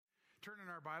Turn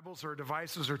in our Bibles or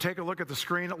devices or take a look at the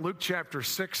screen at Luke chapter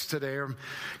 6 today. I'm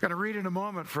going to read in a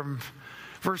moment from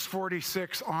verse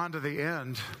 46 on to the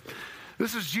end.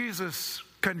 This is Jesus'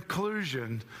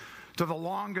 conclusion to the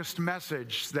longest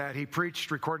message that he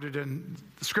preached, recorded in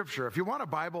Scripture. If you want a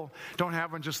Bible, don't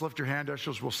have one, just lift your hand.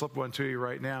 Ushers will slip one to you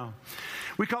right now.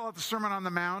 We call it the Sermon on the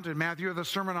Mount, and Matthew, the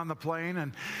Sermon on the Plain.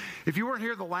 And if you weren't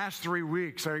here the last 3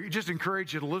 weeks, I just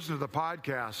encourage you to listen to the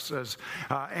podcasts as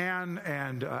Ann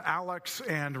and Alex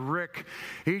and Rick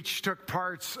each took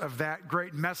parts of that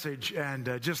great message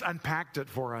and just unpacked it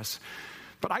for us.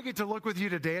 But I get to look with you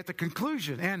today at the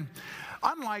conclusion. And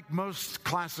unlike most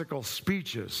classical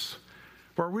speeches,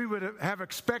 where we would have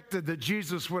expected that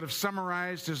Jesus would have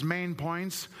summarized his main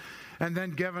points and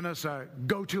then given us a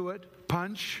go-to-it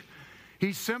punch,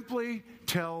 he simply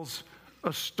tells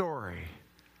a story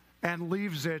and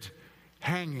leaves it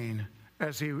hanging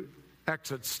as he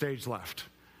exits stage left.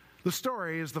 The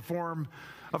story is the form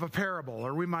of a parable,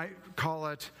 or we might call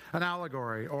it an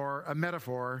allegory or a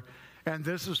metaphor. And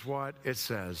this is what it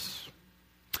says.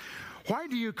 Why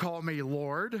do you call me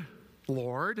Lord,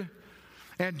 Lord,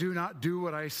 and do not do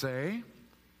what I say?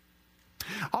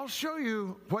 I'll show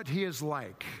you what he is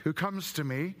like, who comes to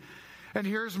me and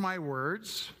hears my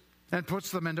words and puts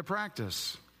them into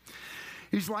practice.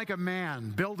 He's like a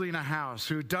man building a house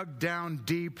who dug down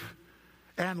deep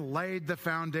and laid the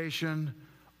foundation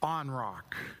on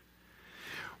rock.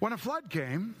 When a flood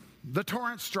came, the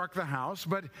torrent struck the house,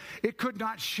 but it could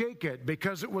not shake it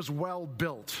because it was well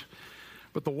built.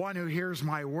 But the one who hears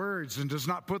my words and does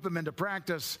not put them into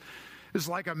practice is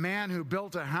like a man who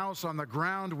built a house on the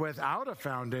ground without a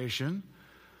foundation.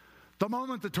 The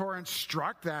moment the torrent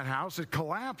struck that house, it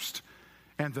collapsed,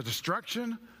 and the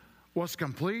destruction was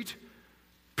complete.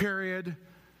 Period.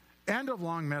 End of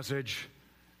long message.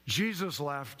 Jesus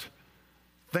left.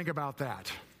 Think about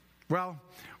that. Well,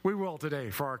 we will today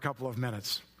for a couple of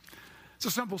minutes. It's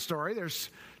a simple story. There's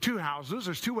two houses.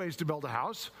 There's two ways to build a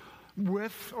house,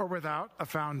 with or without a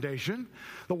foundation.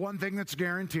 The one thing that's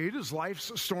guaranteed is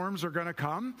life's storms are going to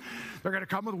come. They're going to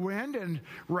come with wind and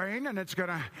rain, and it's going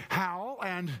to howl.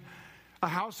 And a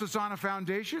house that's on a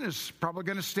foundation is probably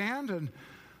going to stand. And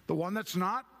the one that's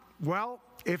not, well,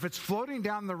 if it's floating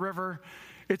down the river,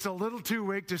 it's a little too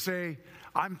weak to say,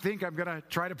 I think I'm going to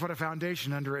try to put a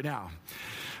foundation under it now.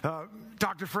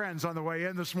 Talked to friends on the way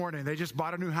in this morning. They just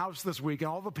bought a new house this week, and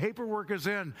all the paperwork is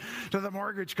in to the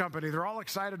mortgage company. They're all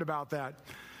excited about that.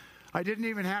 I didn't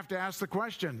even have to ask the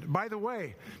question. By the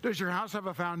way, does your house have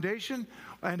a foundation,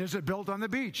 and is it built on the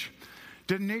beach?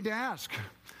 Didn't need to ask.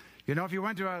 You know, if you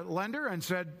went to a lender and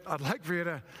said, I'd like for you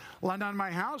to lend on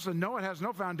my house, and no, it has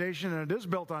no foundation and it is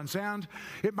built on sand,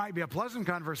 it might be a pleasant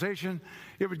conversation.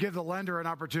 It would give the lender an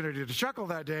opportunity to chuckle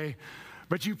that day,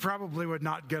 but you probably would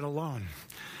not get a loan.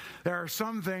 There are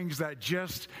some things that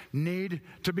just need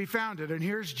to be founded. And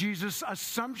here's Jesus'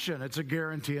 assumption. It's a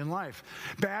guarantee in life.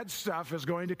 Bad stuff is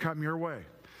going to come your way.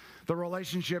 The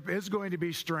relationship is going to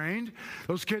be strained.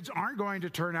 Those kids aren't going to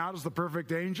turn out as the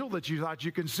perfect angel that you thought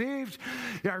you conceived.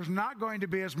 There's not going to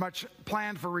be as much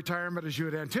planned for retirement as you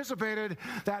had anticipated.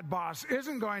 That boss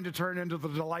isn't going to turn into the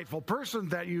delightful person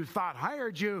that you thought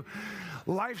hired you.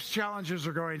 Life's challenges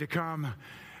are going to come.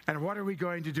 And what are we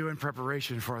going to do in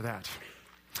preparation for that?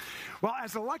 Well,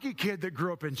 as a lucky kid that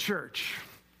grew up in church,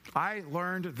 I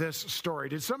learned this story.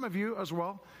 Did some of you as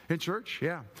well in church?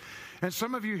 Yeah. And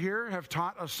some of you here have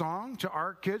taught a song to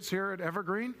our kids here at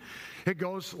Evergreen. It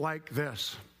goes like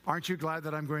this. Aren't you glad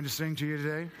that I'm going to sing to you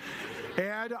today?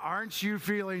 Ed, aren't you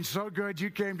feeling so good you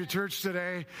came to church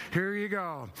today? Here you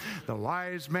go. The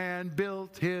wise man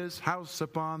built his house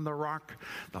upon the rock.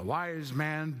 The wise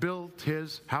man built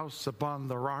his house upon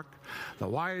the rock. The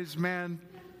wise man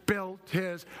built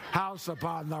his house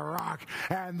upon the rock,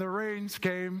 and the rains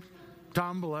came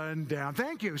tumbling down.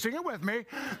 Thank you. Sing it with me.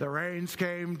 The rains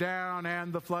came down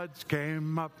and the floods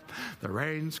came up. The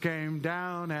rains came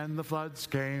down and the floods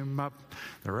came up.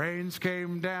 The rains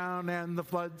came down and the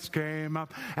floods came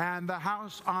up. And the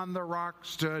house on the rock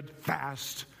stood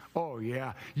fast. Oh,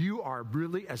 yeah, you are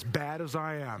really as bad as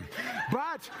I am.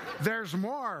 But there's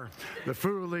more. The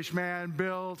foolish man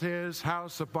built his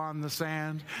house upon the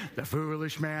sand. The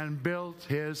foolish man built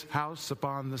his house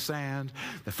upon the sand.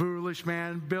 The foolish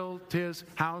man built his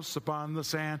house upon the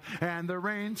sand. And the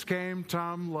rains came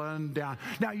tumbling down.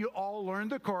 Now, you all learned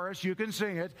the chorus. You can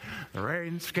sing it. The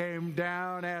rains came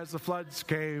down as the floods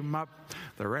came up.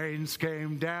 The rains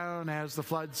came down as the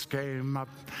floods came up.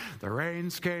 The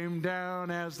rains came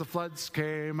down as the floods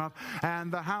came up,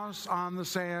 and the house on the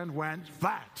sand went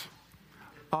flat.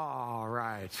 All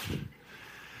right.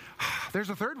 There's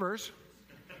a third verse.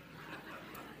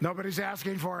 Nobody's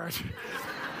asking for it.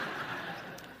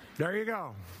 There you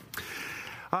go.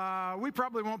 We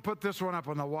probably won't put this one up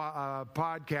on the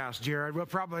podcast, Jared. We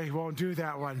probably won't do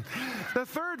that one. The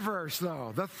third verse,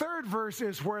 though. The third verse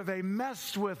is where they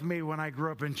messed with me when I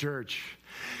grew up in church.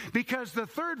 Because the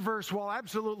third verse, while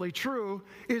absolutely true,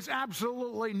 is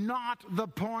absolutely not the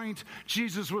point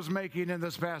Jesus was making in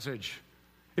this passage.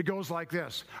 It goes like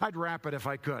this. I'd wrap it if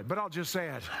I could, but I'll just say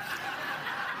it.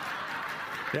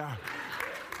 Yeah.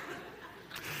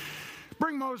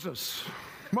 Bring Moses.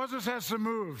 Moses has some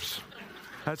moves.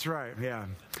 That's right, yeah.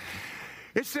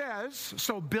 It says,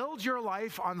 so build your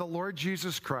life on the Lord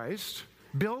Jesus Christ.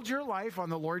 Build your life on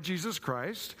the Lord Jesus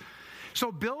Christ.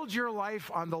 So build your life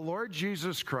on the Lord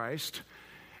Jesus Christ.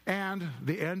 And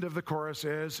the end of the chorus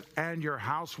is, and your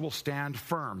house will stand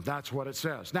firm. That's what it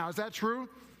says. Now, is that true?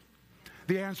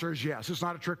 The answer is yes. It's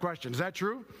not a trick question. Is that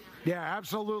true? Yeah,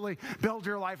 absolutely. Build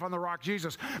your life on the rock,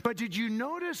 Jesus. But did you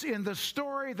notice in the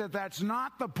story that that's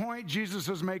not the point Jesus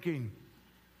is making?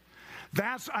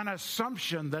 That's an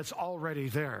assumption that's already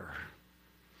there.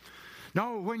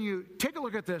 No, when you take a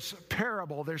look at this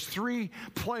parable, there's three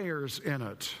players in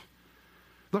it.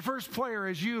 The first player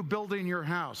is you building your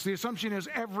house. The assumption is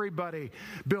everybody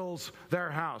builds their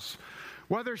house.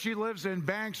 Whether she lives in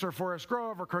Banks or Forest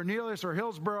Grove or Cornelius or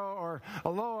Hillsboro or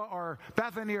Aloha or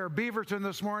Bethany or Beaverton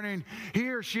this morning, he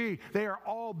or she, they are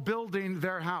all building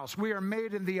their house. We are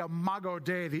made in the imago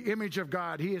Dei, the image of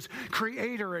God. He is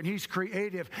creator and he's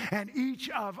creative. And each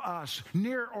of us,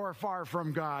 near or far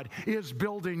from God, is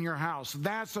building your house.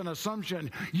 That's an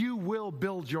assumption. You will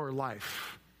build your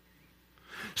life.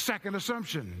 Second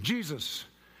assumption, Jesus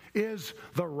is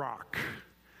the rock.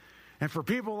 And for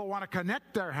people that want to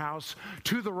connect their house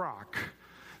to the rock,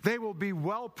 they will be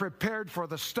well prepared for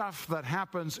the stuff that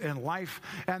happens in life,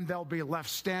 and they'll be left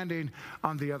standing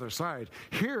on the other side.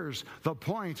 Here's the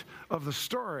point of the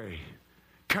story.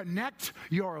 Connect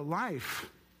your life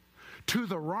to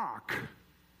the rock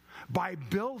by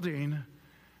building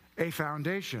a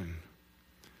foundation.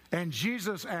 And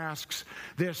Jesus asks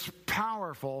this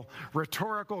powerful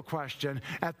rhetorical question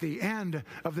at the end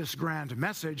of this grand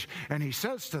message, and he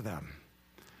says to them,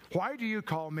 "Why do you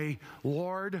call me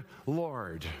Lord,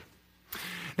 Lord?"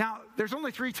 Now, there's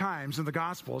only 3 times in the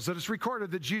Gospels that it's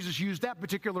recorded that Jesus used that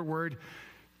particular word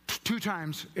 2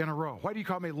 times in a row. Why do you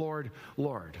call me Lord,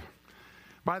 Lord?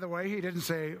 By the way, he didn't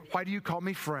say, why do you call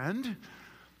me friend?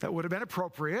 That would have been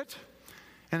appropriate.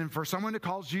 And for someone who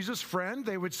calls Jesus friend,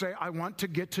 they would say, I want to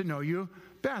get to know you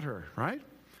better, right?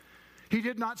 He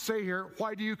did not say here,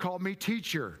 why do you call me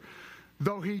teacher?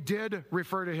 Though he did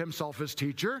refer to himself as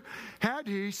teacher. Had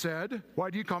he said, why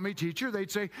do you call me teacher? They'd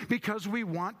say, because we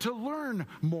want to learn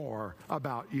more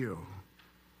about you.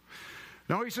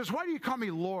 No, he says, why do you call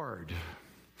me Lord?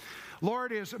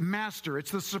 Lord is master. It's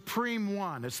the supreme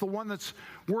one. It's the one that's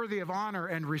worthy of honor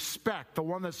and respect, the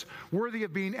one that's worthy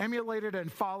of being emulated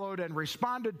and followed and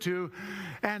responded to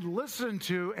and listened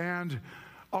to and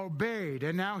obeyed.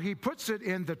 And now he puts it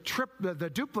in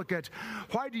the duplicate.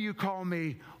 Why do you call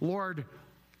me Lord,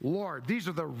 Lord? These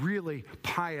are the really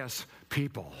pious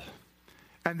people.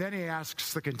 And then he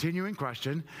asks the continuing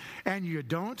question, and you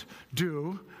don't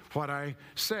do what I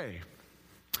say.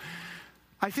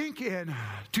 I think in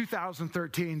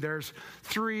 2013, there's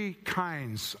 3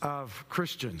 kinds of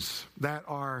Christians that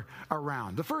are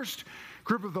around. The first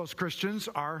group of those Christians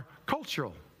are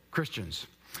cultural Christians.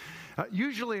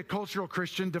 Usually a cultural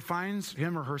Christian defines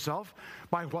him or herself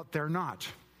by what they're not.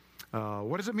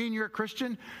 What does it mean you're a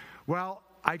Christian? Well,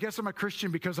 I guess I'm a Christian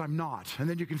because I'm not. And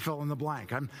then you can fill in the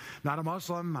blank. I'm not a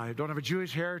Muslim. I don't have a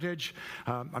Jewish heritage.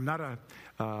 I'm not a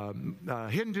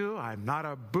Hindu. I'm not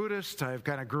a Buddhist. I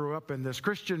kind of grew up in this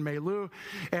Christian milieu.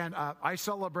 And I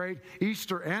celebrate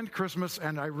Easter and Christmas,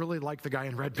 and I really like the guy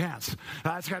in red pants.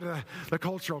 That's kind of the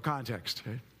cultural context.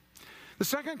 Okay? The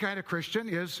second kind of Christian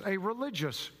is a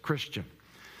religious Christian.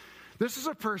 This is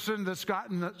a person that's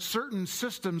gotten certain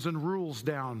systems and rules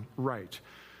down right.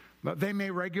 They may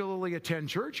regularly attend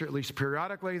church, or at least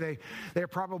periodically. They're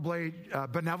probably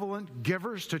benevolent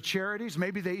givers to charities.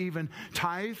 Maybe they even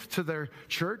tithe to their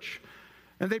church.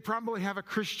 And they probably have a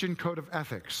Christian code of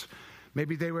ethics.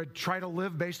 Maybe they would try to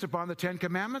live based upon the 10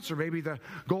 Commandments, or maybe the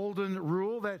golden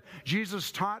rule that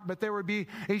Jesus taught, but there would be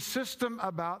a system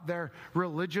about their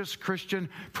religious Christian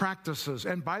practices.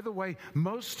 And by the way,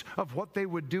 most of what they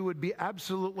would do would be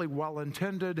absolutely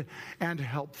well-intended and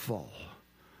helpful.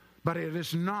 But it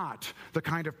is not the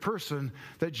kind of person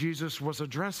that Jesus was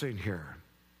addressing here.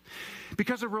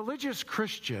 Because a religious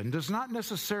Christian does not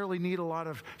necessarily need a lot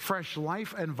of fresh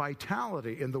life and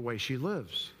vitality in the way she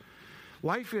lives.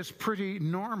 Life is pretty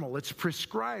normal. It's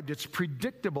prescribed. It's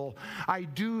predictable. I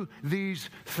do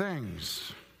these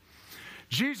things.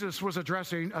 Jesus was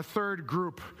addressing a third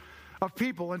group of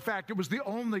people. In fact, it was the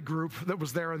only group that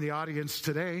was there in the audience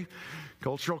today.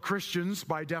 Cultural Christians,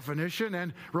 by definition,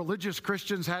 and religious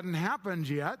Christians hadn't happened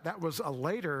yet. That was a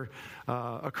later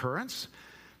occurrence.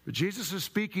 But Jesus is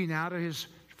speaking now to his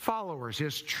followers,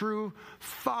 his true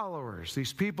followers,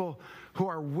 these people who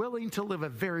are willing to live a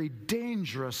very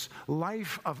dangerous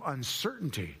life of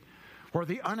uncertainty, where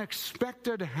the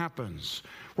unexpected happens,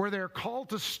 where they're called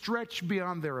to stretch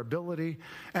beyond their ability,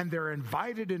 and they're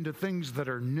invited into things that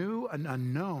are new and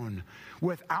unknown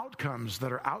with outcomes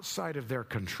that are outside of their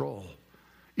control.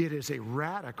 It is a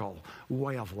radical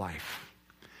way of life.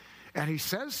 And he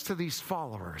says to these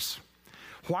followers,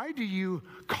 why do you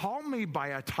call me by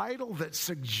a title that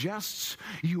suggests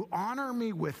you honor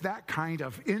me with that kind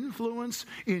of influence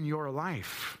in your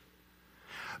life?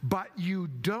 But you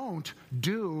don't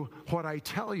do what I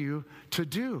tell you to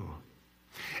do.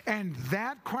 And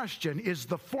that question is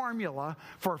the formula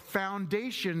for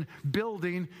foundation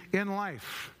building in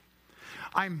life.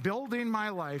 I'm building my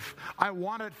life. I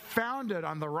want it founded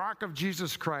on the rock of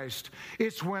Jesus Christ.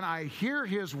 It's when I hear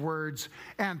his words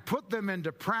and put them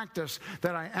into practice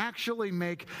that I actually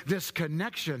make this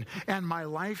connection, and my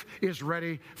life is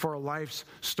ready for life's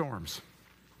storms.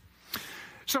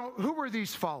 So who were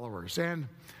these followers, and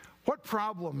what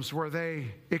problems were they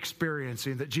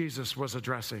experiencing that Jesus was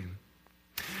addressing?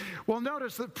 Well,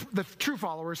 notice that the true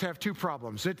followers have two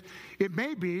problems. It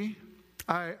may be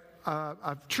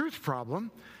a truth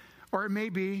problem, or it may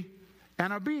be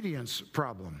an obedience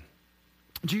problem.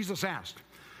 Jesus asked,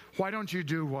 why don't you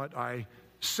do what I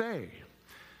say?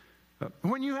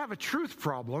 When you have a truth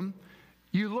problem,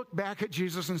 you look back at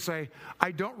Jesus and say,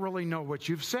 I don't really know what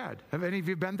you've said. Have any of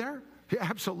you been there? Yeah,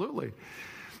 absolutely.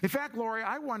 In fact, Lori,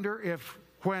 I wonder if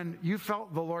when you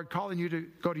felt the Lord calling you to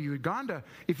go to Uganda,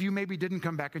 if you maybe didn't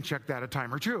come back and check that a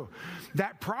time or two.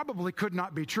 That probably could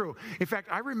not be true. In fact,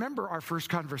 I remember our first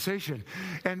conversation,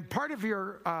 and part of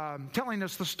your telling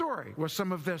us the story was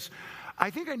some of this. I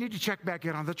think I need to check back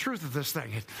in on the truth of this thing.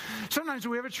 Sometimes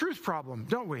we have a truth problem,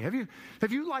 don't we? Have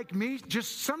you, like me,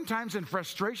 just sometimes in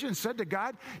frustration said to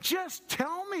God, just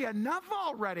tell me enough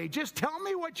already. Just tell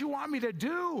me what you want me to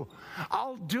do.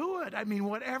 I'll do it. I mean,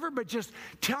 whatever, but just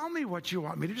tell me what you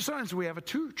want me to do. Sometimes we have a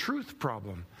truth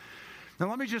problem. Now,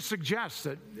 let me just suggest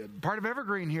that part of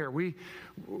Evergreen here, we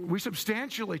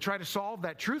substantially try to solve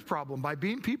that truth problem by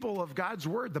being people of God's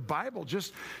Word, the Bible,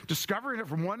 just discovering it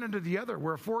from one end to the other.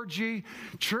 We're a 4G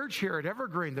church here at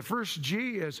Evergreen. The first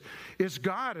G is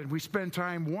God, and we spend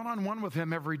time one-on-one with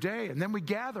Him every day. And then we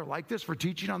gather like this for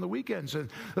teaching on the weekends. And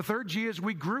the third G is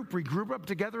we group. We group up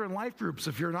together in life groups.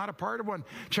 If you're not a part of one,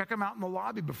 check them out in the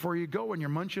lobby before you go when you're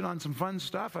munching on some fun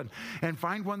stuff, and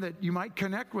find one that you might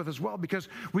connect with as well, because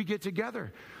we get together.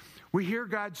 We hear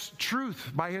God's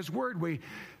truth by His Word. We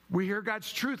hear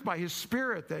God's truth by His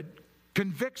Spirit that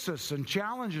convicts us and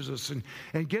challenges us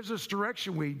and gives us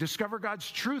direction. We discover God's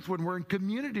truth when we're in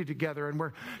community together and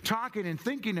we're talking and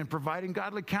thinking and providing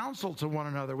godly counsel to one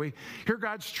another. We hear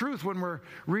God's truth when we're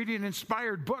reading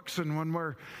inspired books and when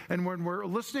we're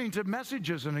listening to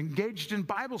messages and engaged in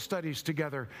Bible studies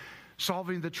together,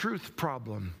 solving the truth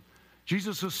problem.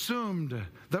 Jesus assumed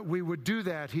that we would do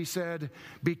that. He said,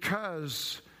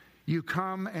 because you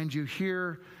come and you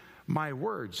hear my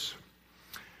words.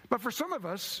 But for some of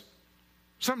us,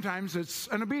 sometimes it's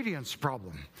an obedience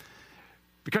problem,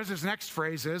 because his next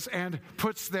phrase is, and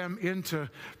puts them into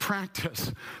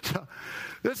practice. So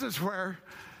this is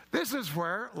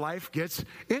where life gets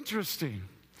interesting.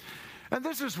 And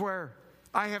this is where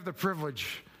I have the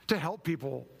privilege to help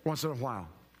people once in a while.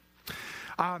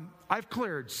 I've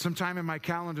cleared some time in my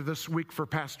calendar this week for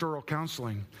pastoral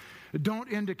counseling.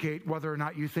 Don't indicate whether or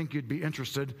not you think you'd be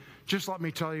interested. Just let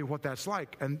me tell you what that's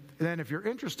like. And then if you're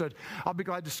interested, I'll be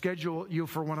glad to schedule you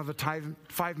for one of the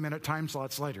 5-minute time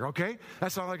slots later, okay?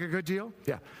 That sound like a good deal?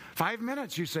 Yeah. 5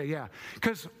 minutes, you say, yeah.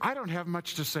 Because I don't have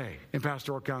much to say in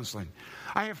pastoral counseling.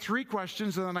 I have 3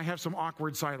 questions, and then I have some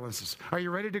awkward silences. Are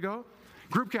you ready to go?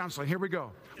 Group counseling, here we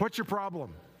go. What's your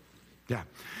problem? Yeah.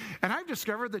 And I've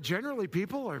discovered that generally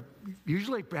people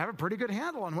usually have a pretty good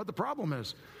handle on what the problem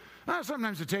is.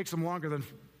 Sometimes it takes them longer than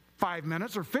 5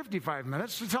 minutes or 55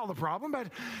 minutes to tell the problem, but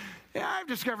I've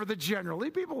discovered that generally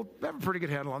people have a pretty good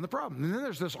handle on the problem. And then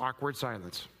there's this awkward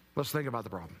silence. Let's think about the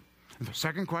problem. And the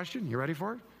second question, you ready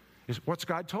for it? Is what's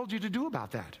God told you to do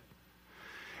about that?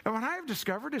 And what I've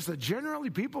discovered is that generally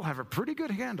people have a pretty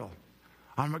good handle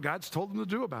on what God's told them to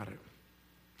do about it.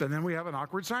 And then we have an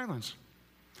awkward silence.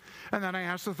 And then I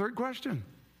ask the third question.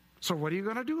 So what are you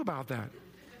going to do about that?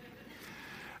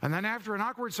 And then after an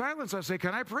awkward silence, I say,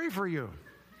 can I pray for you?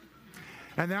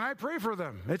 And then I pray for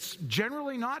them. It's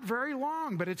generally not very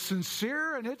long, but it's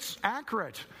sincere and it's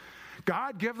accurate.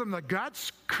 God, give them the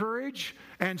guts, courage,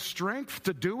 and strength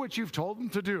to do what you've told them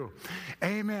to do.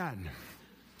 Amen.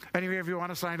 Any of you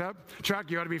want to sign up?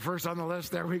 Chuck, you ought to be first on the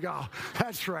list. There we go.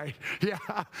 That's right. Yeah.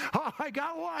 Oh, I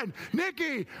got one.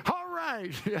 Nikki. All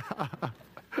right. Yeah.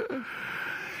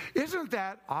 Isn't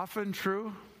that often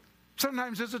true?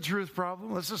 Sometimes it's a truth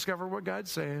problem. Let's discover what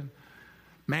God's saying.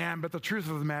 Man, but the truth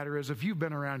of the matter is, if you've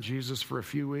been around Jesus for a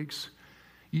few weeks,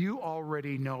 you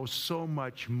already know so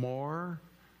much more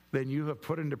than you have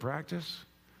put into practice.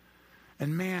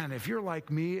 And man, if you're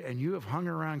like me and you have hung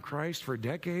around Christ for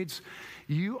decades,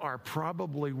 you are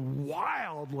probably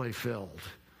wildly filled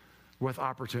with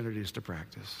opportunities to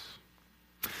practice.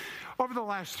 Over the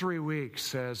last 3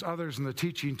 weeks, as others in the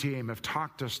teaching team have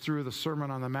talked us through the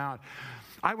Sermon on the Mount,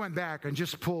 I went back and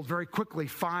just pulled very quickly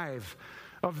 5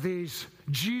 of these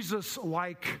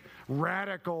Jesus-like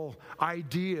radical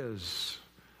ideas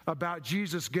about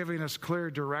Jesus giving us clear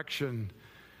direction.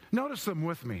 Notice them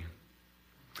with me.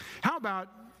 How about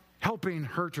helping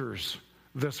hurters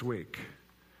this week?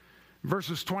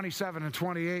 Verses 27 and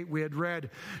 28, we had read,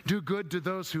 do good to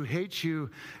those who hate you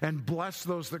and bless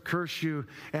those that curse you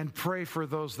and pray for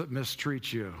those that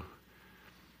mistreat you.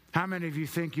 How many of you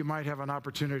think you might have an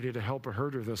opportunity to help a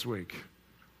hurter this week?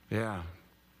 Yeah.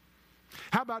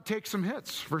 How about take some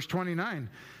hits? Verse 29,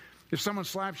 if someone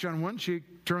slaps you on one cheek,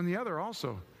 turn the other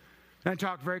also. And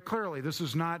talk very clearly. This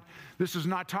is not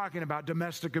talking about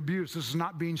domestic abuse. This is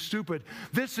not being stupid.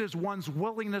 This is one's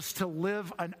willingness to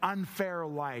live an unfair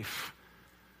life.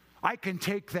 I can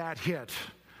take that hit.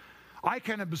 I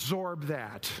can absorb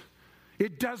that.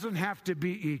 It doesn't have to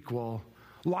be equal.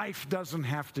 Life doesn't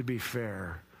have to be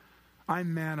fair.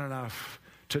 I'm man enough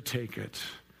to take it.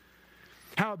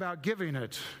 How about giving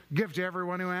it? Give to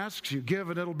everyone who asks you. Give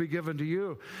and it'll be given to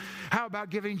you. How about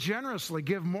giving generously?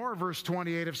 Give more, verse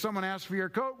 28. If someone asks for your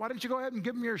coat, why don't you go ahead and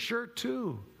give them your shirt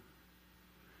too?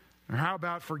 Or how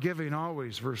about forgiving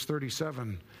always, verse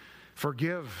 37.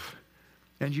 Forgive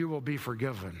and you will be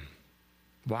forgiven.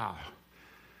 Wow.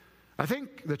 I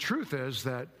think the truth is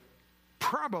that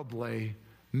probably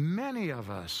many of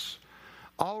us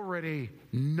already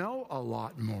know a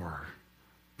lot more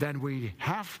than we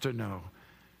have to know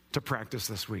to practice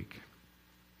this week.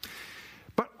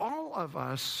 But all of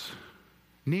us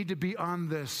need to be on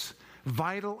this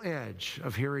vital edge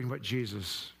of hearing what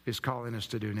Jesus is calling us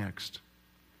to do next.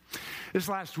 This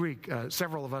last week,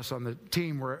 several of us on the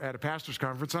team were at a pastor's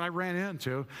conference, and I ran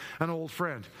into an old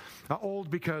friend. Old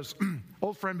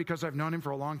friend because I've known him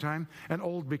for a long time, and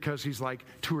old because he's like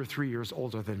 2 or 3 years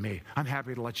older than me. I'm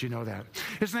happy to let you know that.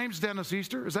 His name's Dennis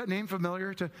Easter. Is that name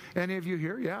familiar to any of you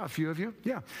here? Yeah, a few of you.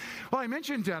 Yeah. Well, I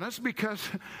mentioned Dennis because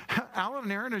Alan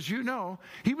and Aaron, as you know,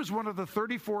 he was one of the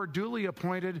 34 duly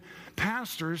appointed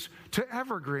pastors to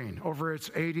Evergreen over its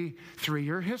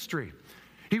 83-year history.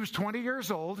 He was 20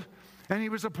 years old, and he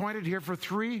was appointed here for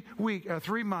 3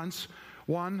 months,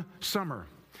 one summer.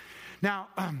 Now,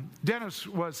 Dennis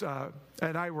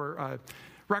and I were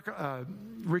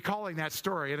recalling that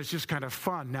story, and it's just kind of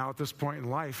fun now at this point in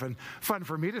life, and fun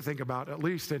for me to think about at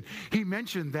least. And he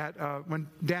mentioned that when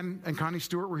Dan and Connie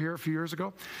Stewart were here a few years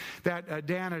ago, that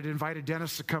Dan had invited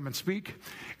Dennis to come and speak,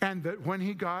 and that when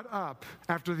he got up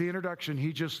after the introduction,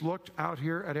 he just looked out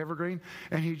here at Evergreen,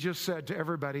 and he just said to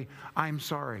everybody, "I'm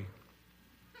sorry."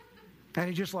 And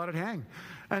he just let it hang.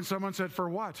 And someone said, "For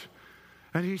what?"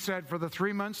 And he said, "For the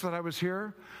 3 months that I was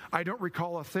here, I don't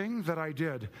recall a thing that I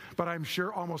did, but I'm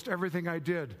sure almost everything I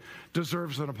did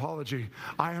deserves an apology.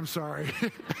 I am sorry."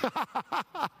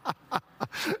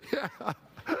 Yeah.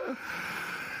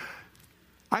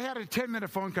 I had a 10-minute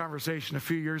phone conversation a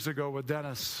few years ago with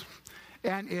Dennis,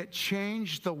 and it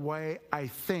changed the way I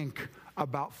think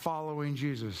about following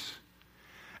Jesus.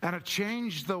 And it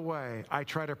changed the way I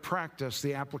try to practice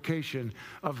the application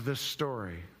of this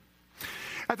story.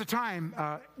 At the time,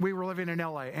 we were living in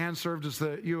LA. Ann served as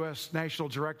the U.S. National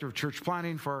Director of Church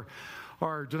Planning for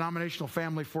our denominational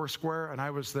family, Foursquare, and I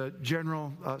was the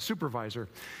general supervisor.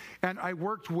 And I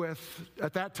worked with,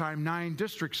 at that time, 9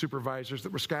 district supervisors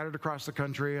that were scattered across the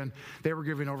country, and they were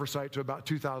giving oversight to about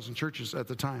 2,000 churches at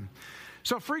the time.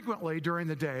 So frequently during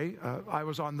the day, I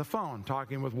was on the phone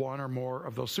talking with one or more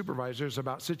of those supervisors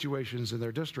about situations in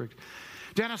their district.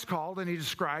 Dennis called, and he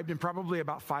described in probably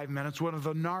about 5 minutes one of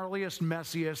the gnarliest,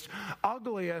 messiest,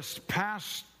 ugliest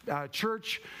past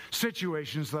church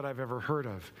situations that I've ever heard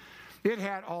of. It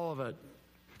had all of it.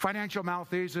 Financial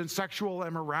malfeasance, sexual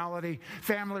immorality,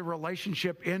 family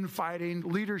relationship infighting,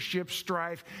 leadership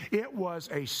strife. It was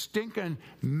a stinking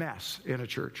mess in a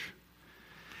church.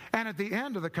 And at the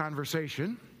end of the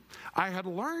conversation, I had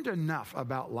learned enough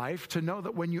about life to know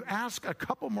that when you ask a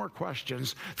couple more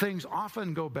questions, things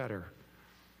often go better.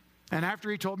 And after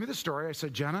he told me the story, I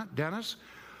said, Dennis,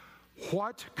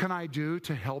 what can I do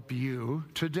to help you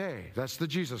today? That's the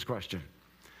Jesus question.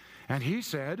 And he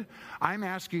said, I'm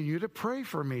asking you to pray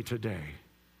for me today.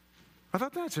 I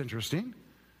thought that's interesting.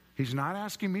 He's not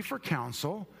asking me for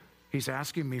counsel. He's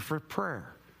asking me for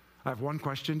prayer. I have one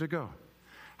question to go.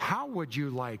 How would you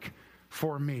like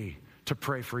for me to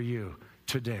pray for you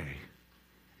today?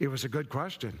 It was a good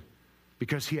question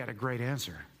because he had a great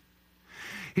answer.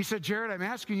 He said, Jared, I'm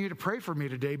asking you to pray for me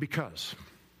today because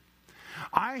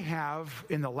I have,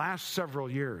 in the last several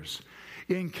years,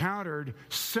 encountered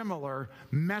similar,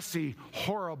 messy,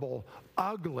 horrible,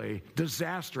 ugly,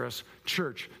 disastrous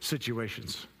church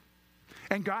situations.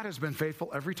 And God has been faithful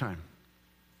every time.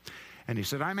 And he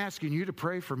said, I'm asking you to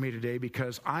pray for me today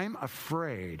because I'm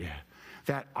afraid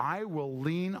that I will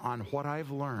lean on what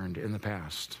I've learned in the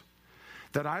past,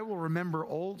 that I will remember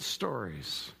old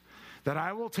stories, that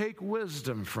I will take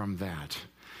wisdom from that,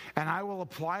 and I will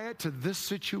apply it to this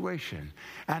situation,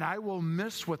 and I will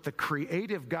miss what the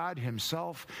creative God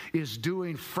himself is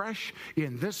doing fresh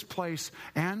in this place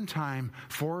and time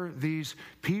for these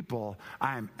people.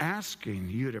 I'm asking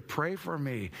you to pray for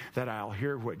me that I'll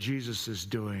hear what Jesus is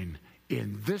doing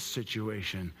in this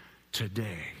situation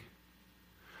today.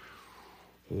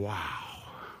 Wow.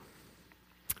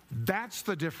 That's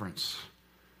the difference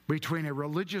between a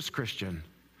religious Christian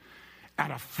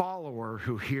and a follower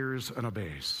who hears and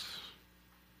obeys.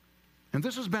 And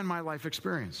this has been my life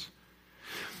experience.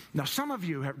 Now, some of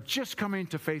you have just come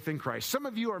into faith in Christ. Some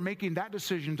of you are making that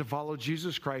decision to follow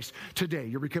Jesus Christ today.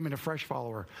 You're becoming a fresh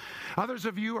follower. Others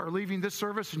of you are leaving this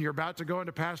service and you're about to go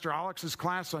into Pastor Alex's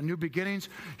class on new beginnings.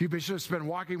 You've just been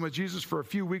walking with Jesus for a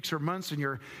few weeks or months and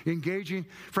you're engaging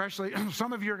freshly.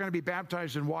 Some of you are going to be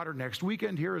baptized in water next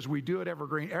weekend here as we do at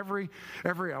Evergreen every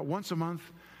once a month.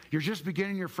 You're just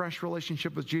beginning your fresh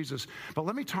relationship with Jesus. But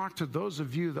let me talk to those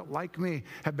of you that, like me,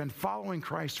 have been following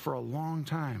Christ for a long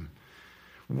time.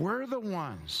 We're the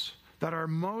ones that are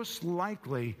most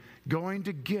likely going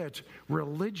to get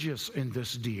religious in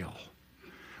this deal.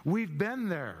 We've been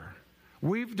there.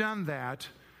 We've done that.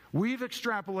 We've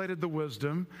extrapolated the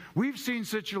wisdom. We've seen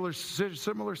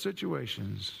similar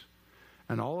situations.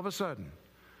 And all of a sudden,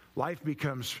 life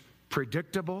becomes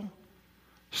predictable,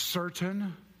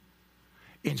 certain,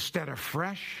 instead of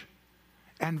fresh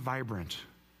and vibrant.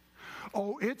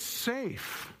 Oh, it's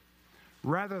safe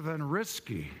rather than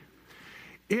risky.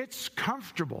 It's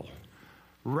comfortable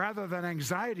rather than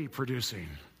anxiety producing.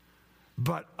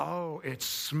 But oh, it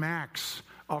smacks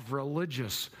of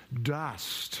religious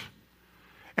dust.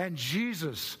 And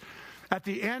Jesus, at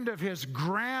the end of his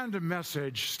grand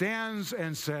message, stands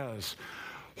and says,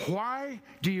 "Why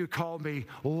do you call me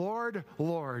Lord,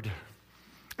 Lord,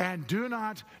 and do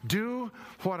not do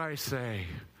what I say?"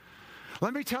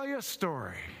 Let me tell you a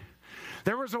story.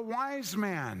 There was a wise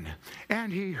man,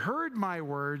 and he heard my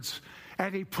words,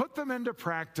 and he put them into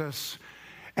practice.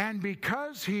 And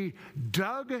because he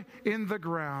dug in the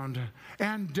ground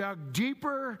and dug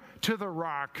deeper to the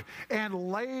rock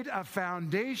and laid a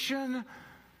foundation,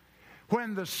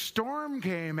 when the storm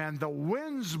came and the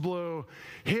winds blew,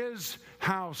 his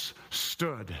house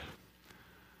stood.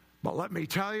 But let me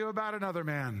tell you about another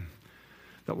man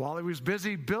that while he was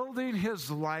busy building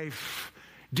his life,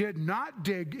 did not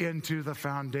dig into the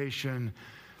foundation.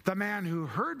 The man who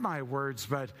heard my words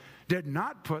but did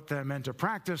not put them into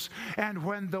practice. And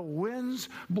when the winds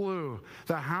blew,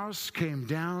 the house came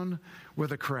down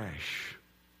with a crash.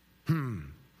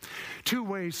 Two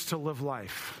ways to live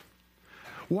life.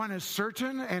 One is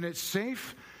certain and it's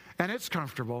safe and it's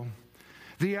comfortable.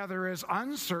 The other is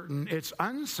uncertain, it's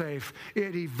unsafe,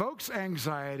 it evokes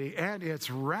anxiety, and it's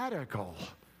radical.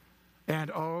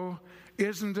 And oh,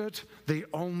 isn't it the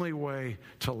only way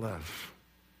to live?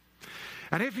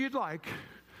 And if you'd like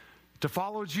to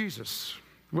follow Jesus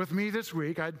with me this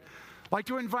week, I'd like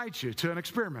to invite you to an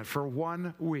experiment for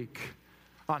 1 week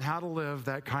on how to live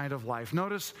that kind of life.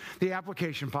 Notice the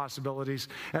application possibilities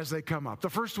as they come up. The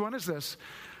first one is this: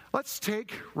 let's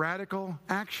take radical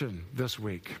action this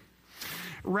week.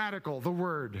 Radical, the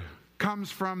word,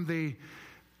 comes from the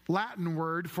Latin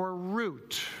word for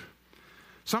root.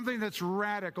 Something that's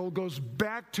radical goes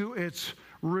back to its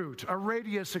root. A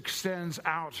radius extends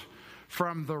out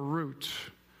from the root.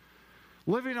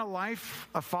 Living a life,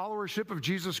 a followership of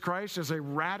Jesus Christ, is a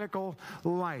radical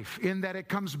life in that it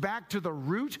comes back to the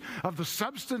root of the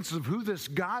substance of who this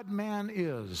God-man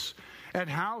is and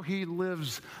how he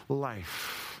lives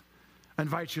life. I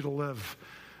invite you to live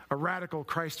a radical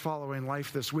Christ-following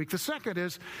life this week. The second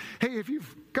is, hey, if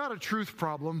you've got a truth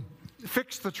problem,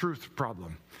 fix the truth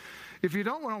problem. If you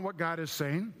don't know what God is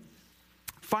saying,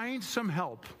 find some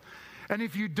help. And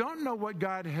if you don't know what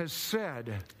God has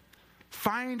said,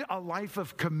 find a life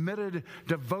of committed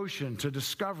devotion to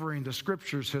discovering the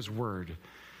Scriptures, His Word.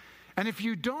 And if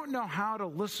you don't know how to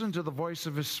listen to the voice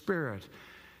of His Spirit,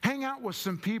 hang out with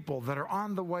some people that are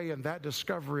on the way in that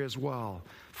discovery as well.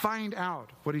 Find out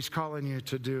what He's calling you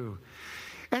to do.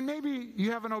 And maybe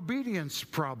you have an obedience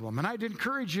problem. And I'd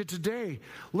encourage you today,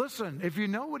 listen, if you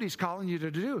know what He's calling you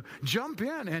to do, jump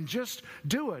in and just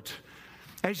do it.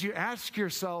 As you ask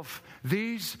yourself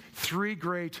these three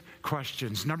great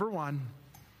questions. Number one,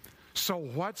 so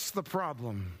what's the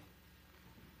problem?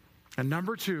 And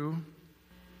number two,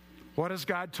 what has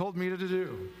God told me to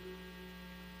do?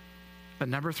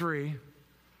 And number three,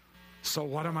 so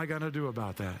what am I going to do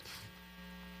about that?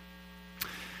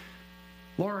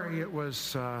 Lori, it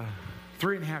was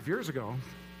 3.5 years ago,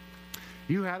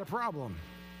 you had a problem.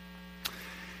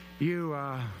 You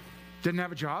didn't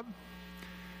have a job,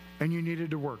 and you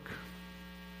needed to work.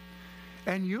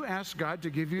 And you asked God to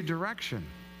give you direction.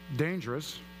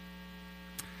 Dangerous.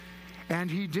 And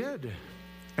He did.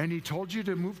 And He told you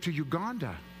to move to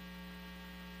Uganda.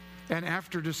 And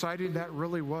after deciding that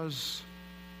really was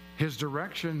His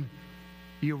direction,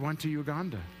 you went to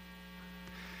Uganda.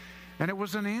 And it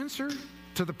was an answer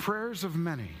to the prayers of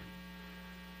many.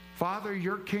 Father,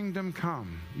 your kingdom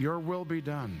come, your will be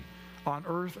done on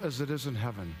earth as it is in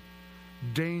heaven.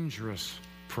 Dangerous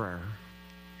prayer.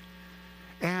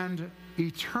 And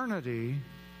eternity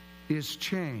is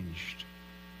changed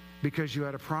because you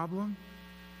had a problem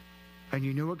and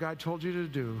you knew what God told you to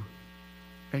do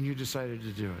and you decided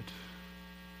to do it.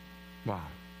 Wow.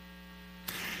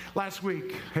 Last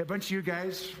week, a bunch of you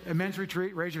guys, a men's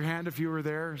retreat, raise your hand if you were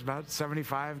there. There's about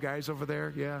 75 guys over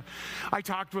there, yeah. I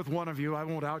talked with one of you. I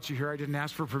won't out you here. I didn't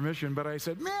ask for permission, but I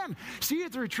said, man, see you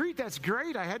at the retreat, that's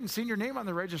great. I hadn't seen your name on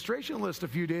the registration list a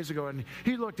few days ago. And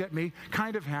he looked at me,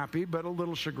 kind of happy, but a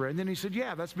little chagrined. And he said,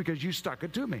 yeah, that's because you stuck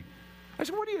it to me. I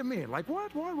said, what do you mean? Like,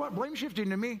 what? Blame shifting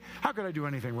to me? How could I do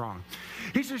anything wrong?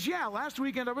 He says, yeah, last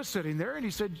weekend I was sitting there, and he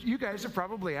said, you guys have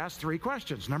probably asked 3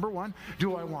 questions. Number one,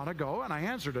 do I want to go? And I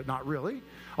answered it, not really,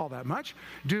 all that much.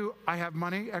 Do I have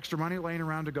extra money laying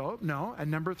around to go? No.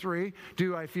 And number 3,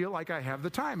 do I feel like I have the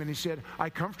time? And he said, I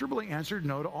comfortably answered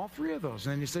no to all 3 of those.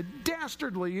 And then he said,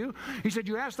 dastardly you. He said,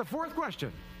 you asked the 4th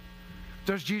question.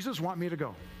 Does Jesus want me to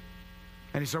go?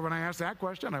 And he said, when I asked that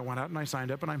question, I went out and I signed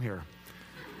up and I'm here.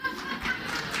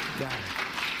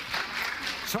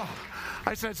 So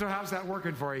I said, so how's that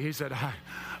working for you? He said,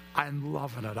 I'm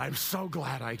loving it. I'm so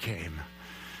glad I came.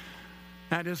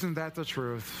 And isn't that the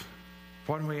truth?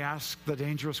 When we ask the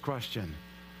dangerous question,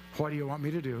 what do you want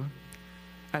me to do?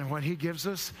 And when He gives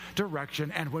us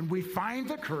direction, and when we find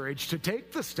the courage to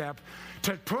take the step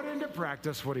to put into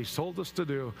practice what He's told us to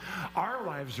do, our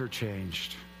lives are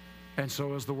changed. And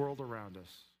so is the world around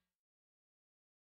us.